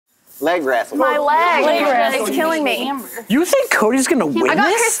Leg wrestle. My leg is killing me. You think Cody's gonna win I got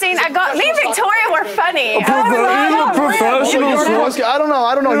this? Christine. Me and Victoria were funny. He's a professional. I don't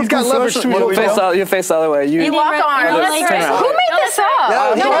know. He's got leverage too. You face the other way. You lock arms. Who made this up?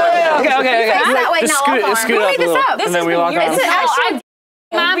 Okay. Face that way, now lock arms. Who made this up? And then we lock arms. Is it actually?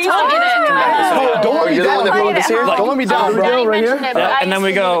 Mom told me that. Don't let me down. Don't let me down, bro. Right here. And then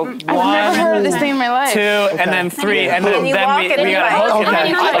we go 1, 2, and then 3, and then we gotta hook it.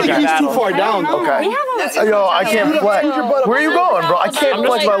 I think he's too far down. Okay. Yo, I can't flex. Where are you going, bro? I can't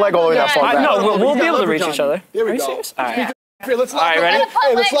flex my leg all the way that far back. No, we'll be able to reach each other. Here we go. All right. Let's lock up. Ready?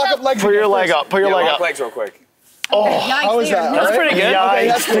 Hey, let's lock up legs. Put your leg up. Put your leg up. Legs real quick. Oh, how was that? That's pretty good.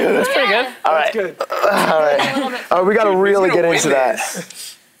 That's good. That's pretty good. All right. All right. We gotta really get into that.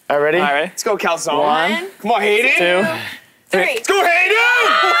 All right, ready? All right. Let's go, Calzone. 1. Come on, Hayden. 2, 3. Let's go, Hayden!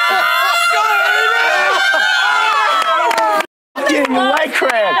 I'm getting leg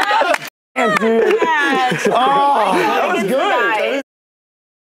cramp. Damn, dude. Oh, that was good.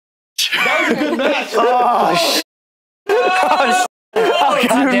 That was a good match. Oh, shit. Oh,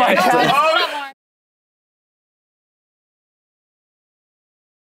 dude, my God.